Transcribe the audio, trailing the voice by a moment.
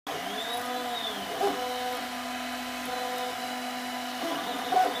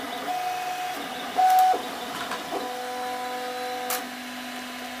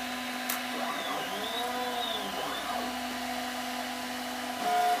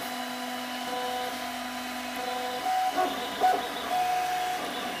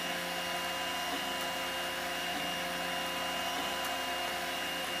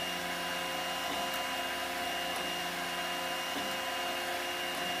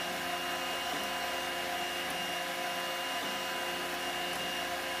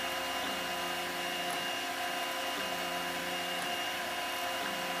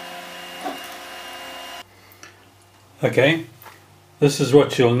Okay, this is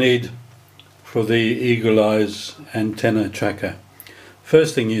what you'll need for the Eagle Eyes antenna tracker.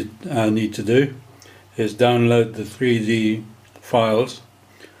 First thing you need to do is download the 3D files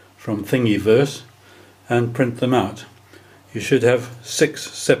from Thingiverse and print them out. You should have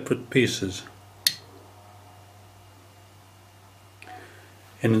 6 separate pieces.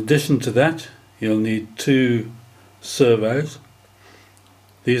 In addition to that, you'll need 2 servos.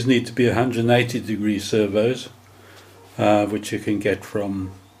 These need to be 180-degree servos, which you can get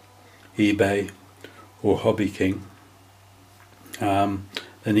from eBay or Hobby King.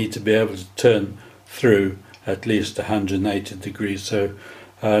 They need to be able to turn through at least 180 degrees, so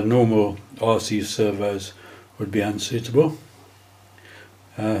normal RC servos would be unsuitable.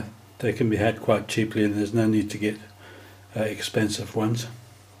 They can be had quite cheaply and there's no need to get expensive ones.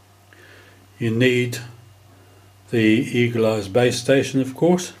 You need the Eagle Eyes base station, of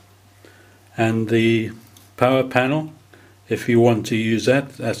course, and the power panel. If you want to use that,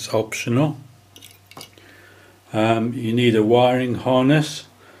 that's optional. You need a wiring harness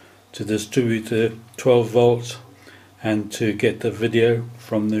to distribute the 12 volts and to get the video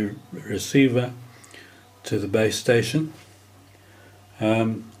from the receiver to the base station.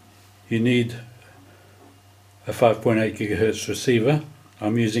 You need a 5.8 gigahertz receiver.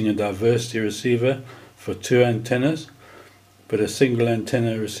 I'm using a diversity receiver for 2 antennas, but a single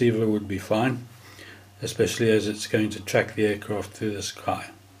antenna receiver would be fine, especially as it's going to track the aircraft through the sky.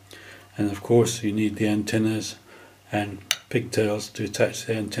 And of course you need the antennas and pigtails to attach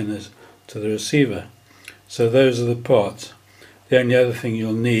the antennas to the receiver. So those are the parts. The only other thing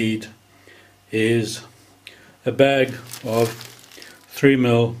you'll need is a bag of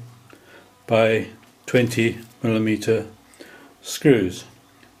 3mm by 20mm screws.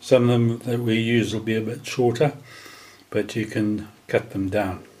 Some of them that we use will be a bit shorter, but you can cut them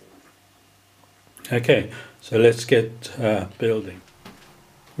down. Okay, so let's get building.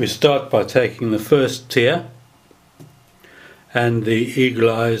 We start by taking the first tier and the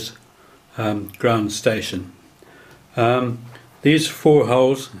Eagle Eyes ground station. These 4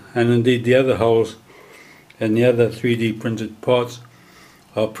 holes, and indeed the other holes and the other 3D printed parts,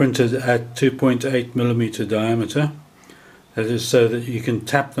 are printed at 2.8mm diameter. That is so that you can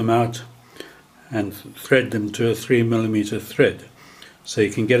tap them out and thread them to a 3mm thread. So you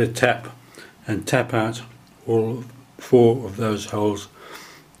can get a tap and tap out all 4 of those holes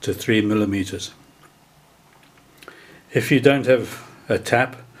to 3mm. If you don't have a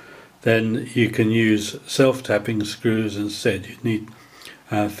tap, then you can use self-tapping screws instead. You need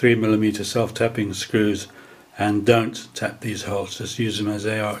 3mm self-tapping screws, and don't tap these holes, just use them as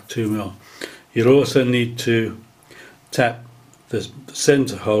they are at 2mm. You'll also need to tap the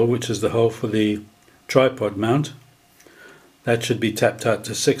center hole, which is the hole for the tripod mount. That should be tapped out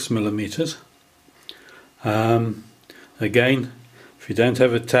to 6mm. Again, if you don't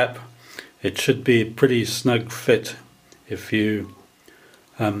have a tap, it should be a pretty snug fit if you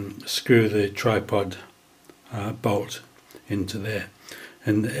screw the tripod bolt into there,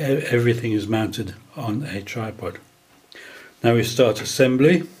 and everything is mounted on a tripod. Now we start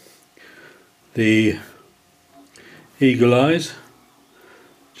assembly. The Eagle Eyes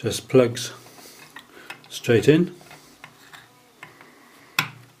just plugs straight in.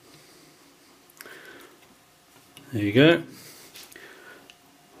 There you go.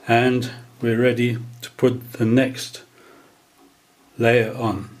 And we're ready to put the next layer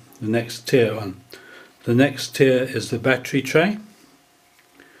on, the next tier on. The next tier is the battery tray,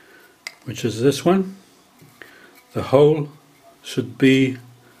 which is this one. The hole should be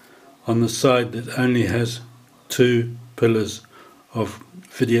on the side that only has 2 pillars of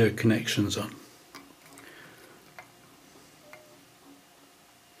video connections on.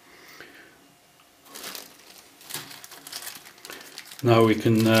 Now we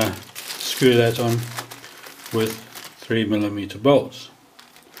can screw that on with 3mm bolts.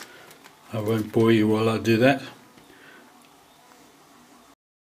 I won't bore you while I do that.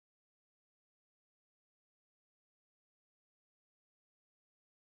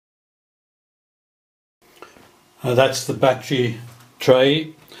 That's the battery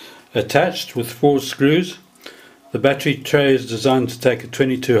tray attached with 4 screws. The battery tray is designed to take a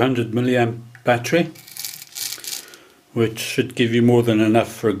 2200 milliamp battery, which should give you more than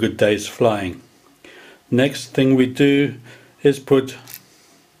enough for a good day's flying. Next thing we do is put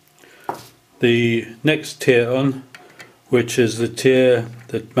the next tier on, which is the tier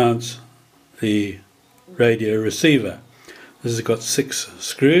that mounts the radio receiver. This has got 6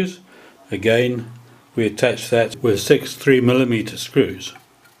 screws. Again, we attach that with 6 3mm screws,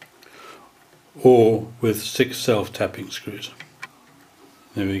 or with 6 self-tapping screws.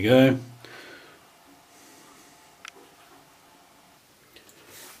 There we go.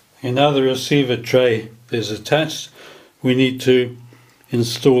 And now the receiver tray is attached, we need to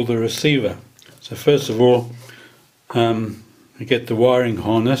install the receiver. So first of all, we get the wiring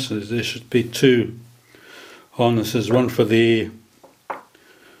harness. There should be two harnesses, one for the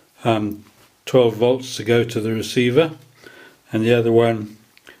 12 volts to go to the receiver, and the other one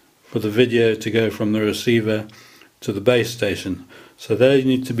for the video to go from the receiver to the base station. So they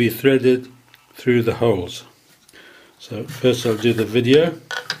need to be threaded through the holes. So first I'll do the video.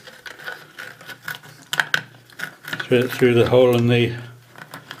 Thread it through the hole in the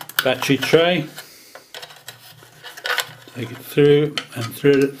battery tray. Take it through and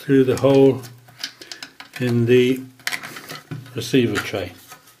thread it through the hole in the receiver tray.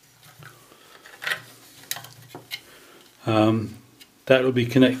 That will be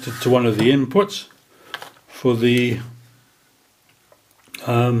connected to one of the inputs for the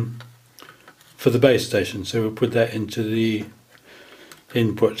base station. So we'll put that into the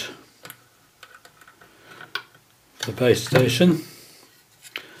input for the base station.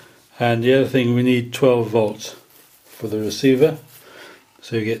 And the other thing, we need 12 volts for the receiver.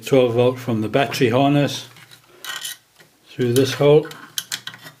 So you get 12 volt from the battery harness through this hole,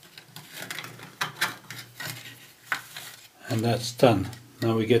 and that's done.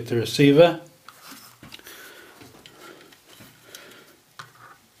 Now we get the receiver,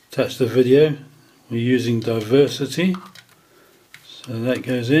 attach the video. We're using diversity, so that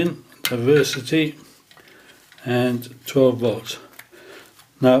goes in, diversity, and 12 volts.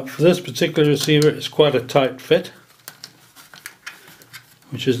 Now for this particular receiver it's quite a tight fit,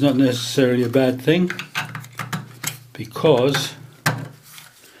 which is not necessarily a bad thing, because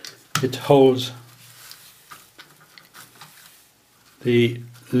it holds the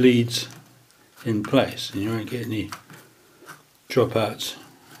leads in place and you won't get any dropouts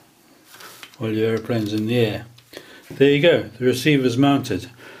while your aeroplane's in the air. There you go, the receiver's mounted.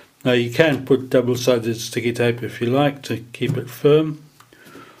 Now you can put double-sided sticky tape if you like to keep it firm,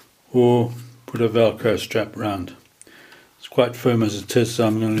 or put a Velcro strap round. It's quite firm as it is, so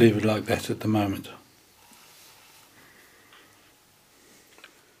I'm going to leave it like that at the moment.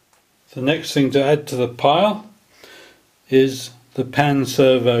 The next thing to add to the pile is the pan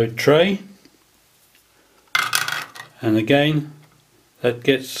servo tray, and again that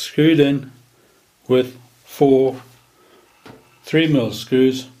gets screwed in with 4 3mm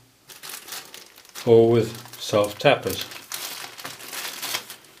screws or with self tappers.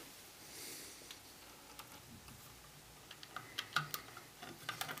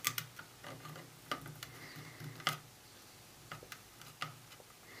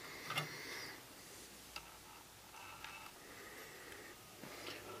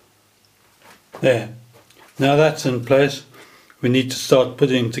 There, now that's in place, we need to start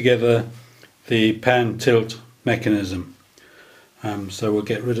putting together the pan tilt mechanism. So we'll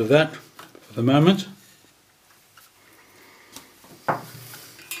get rid of that for the moment.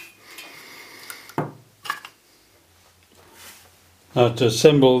 Now to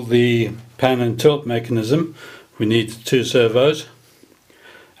assemble the pan and tilt mechanism we need 2 servos,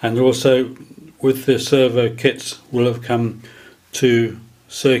 and also with the servo kits will have come 2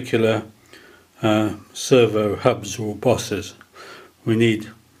 circular servo hubs or bosses. We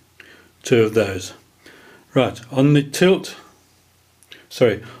need 2 of those. Right, on the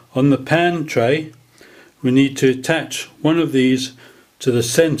pan tray we need to attach one of these to the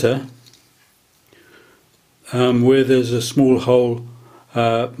center where there's a small hole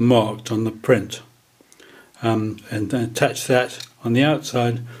marked on the print, and then attach that on the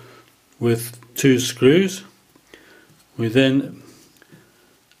outside with 2 screws. We then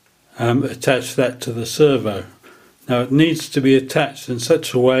attach that to the servo. Now it needs to be attached in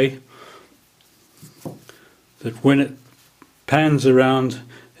such a way that when it pans around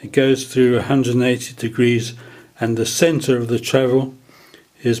it goes through 180 degrees and the center of the travel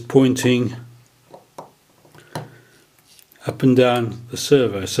is pointing up and down the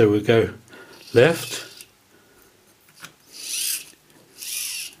servo. So we go left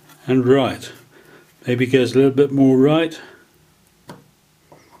and right. Maybe it goes a little bit more right.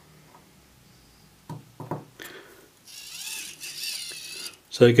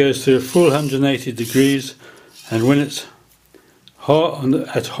 So it goes through a full 180 degrees, and when it's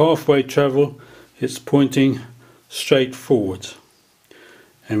at halfway travel it's pointing straight forwards,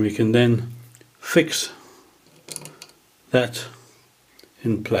 and we can then fix that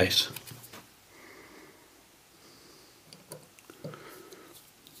in place.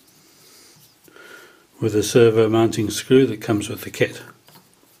 With a servo mounting screw that comes with the kit,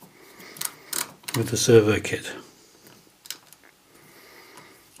 with the servo kit.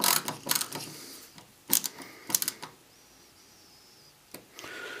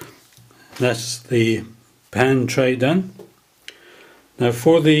 That's the pan tray done. Now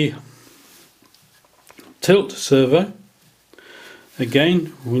for the tilt servo,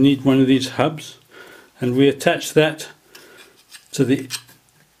 again we need one of these hubs, and we attach that to the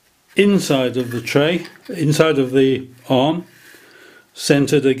inside of the tray, inside of the arm,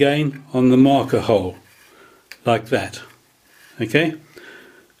 centered again on the marker hole, like that. Okay.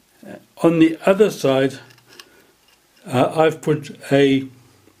 On the other side, I've put an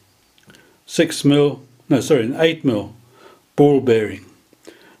 8mm ball bearing.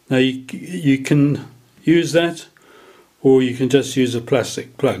 Now you can use that, or you can just use a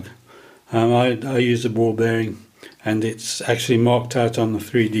plastic plug. I use a ball bearing, and it's actually marked out on the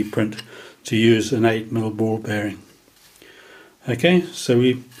 3D print to use an 8mm ball bearing. Okay, so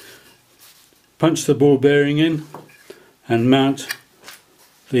we punch the ball bearing in and mount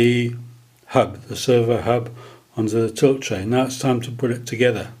the hub, the servo hub, onto the tilt tray. Now it's time to put it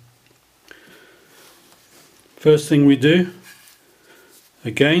together. First thing we do,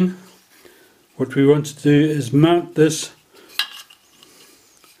 again, what we want to do is mount this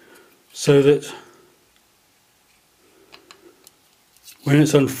so that when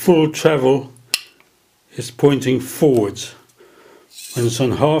it's on full travel, it's pointing forwards. When it's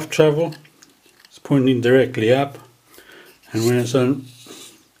on half travel, it's pointing directly up, and when it's on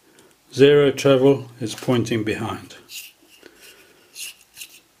zero travel, it's pointing behind.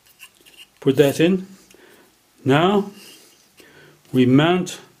 Put that in. Now we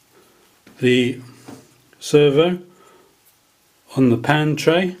mount the servo on the pan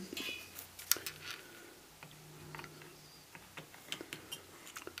tray.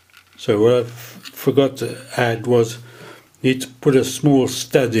 So what I forgot to add was, need to put a small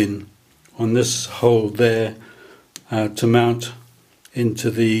stud in on this hole there to mount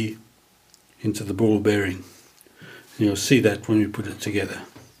into the ball bearing. And you'll see that when we put it together.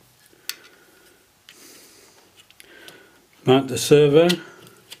 Mount the servo.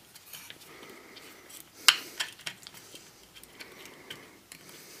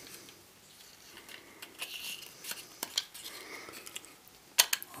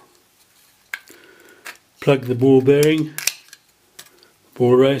 Plug the ball bearing,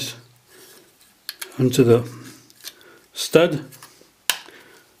 ball race, onto the stud,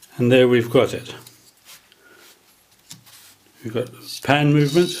 and there we've got it. We've got pan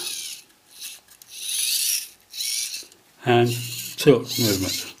movement and tilt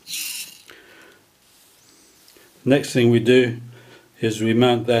movement. Next thing we do is we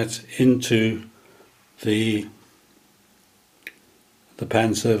mount that into the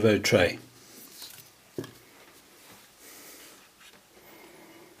pan servo tray.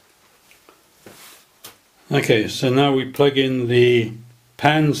 Okay, so now we plug in the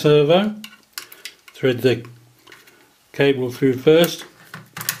pan servo, thread the cable through first.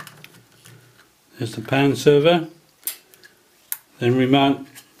 There's the pan servo. Then we mount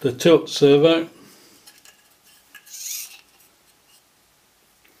the tilt servo.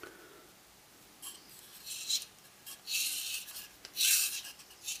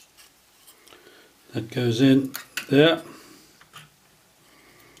 That goes in there.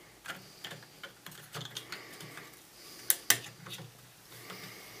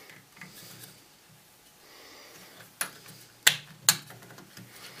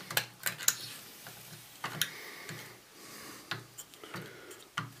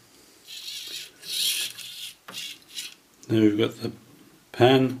 Then we've got the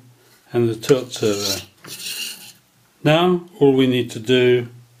pan and the tilt servo. Now all we need to do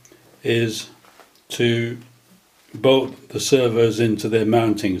is to bolt the servos into their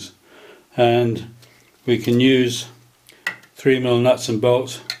mountings, and we can use 3mm nuts and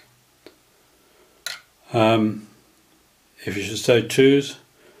bolts if you should so choose,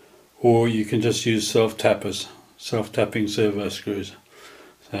 or you can just use self-tapping servo screws.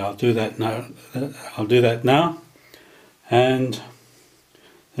 So I'll do that now. And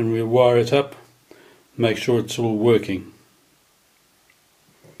then we'll wire it up, make sure it's all working.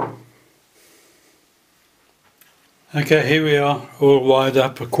 Okay, here we are, all wired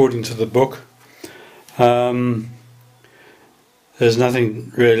up according to the book. There's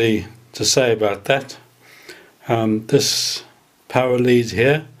nothing really to say about that. This power lead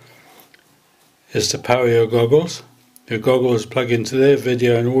here is to power your goggles. Your goggles plug into there,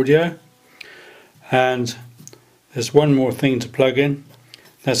 video and audio. And there's one more thing to plug in.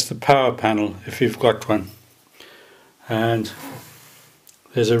 That's the power panel, if you've got one. And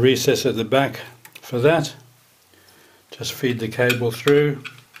there's a recess at the back for that. Just feed the cable through.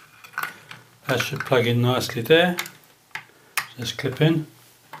 That should plug in nicely there. Just clip in.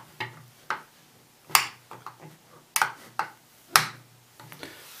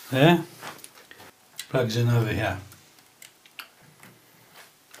 There. plugs in over here.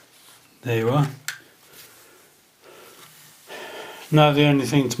 There you are. Now the only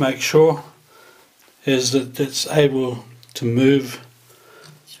thing to make sure is that it's able to move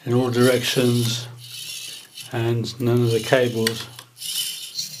in all directions and none of the cables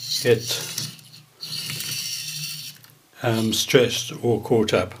get stretched or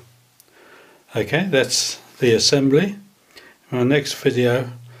caught up. Okay, that's the assembly. In our next video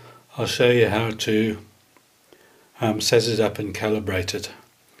I'll show you how to set it up and calibrate it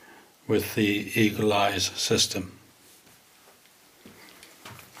with the Eagle Eyes system.